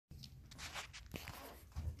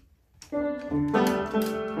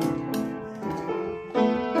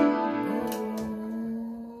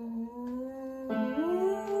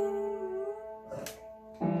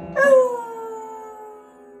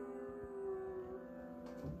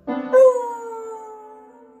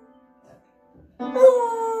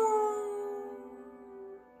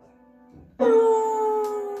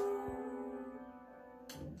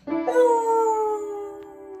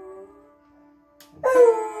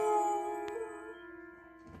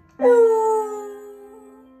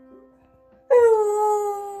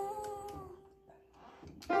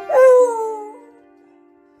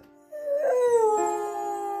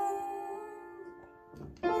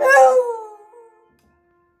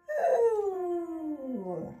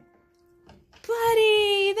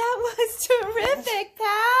Terrific,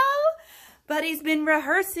 pal! Buddy's been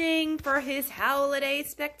rehearsing for his holiday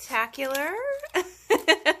spectacular. Yeah,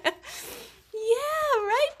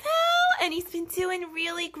 right, pal? And he's been doing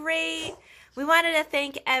really great. We wanted to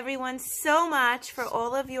thank everyone so much for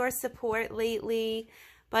all of your support lately.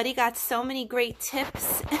 Buddy got so many great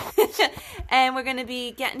tips. And we're going to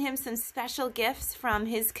be getting him some special gifts from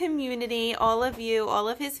his community, all of you, all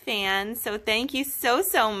of his fans. So thank you so,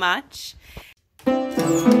 so much.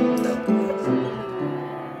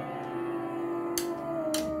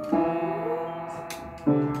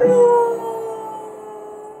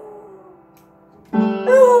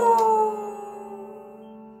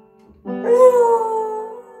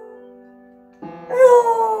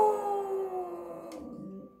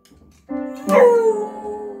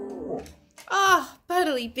 Oh,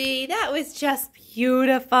 Buddly Bee, that was just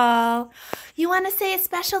beautiful. You want to say a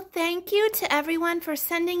special thank you to everyone for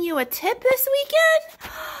sending you a tip this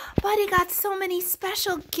weekend? Buddy got so many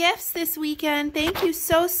special gifts this weekend. Thank you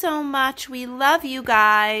so, so much. We love you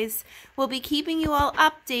guys. We'll be keeping you all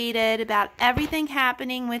updated about everything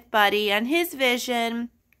happening with Buddy and his vision.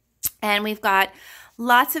 And we've got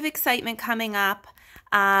lots of excitement coming up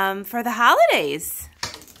for the holidays.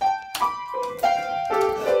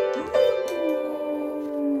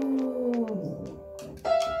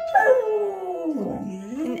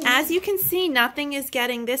 As you can see, nothing is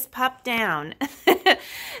getting this pup down.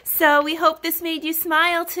 So we hope this made you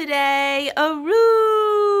smile today.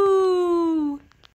 AROOO!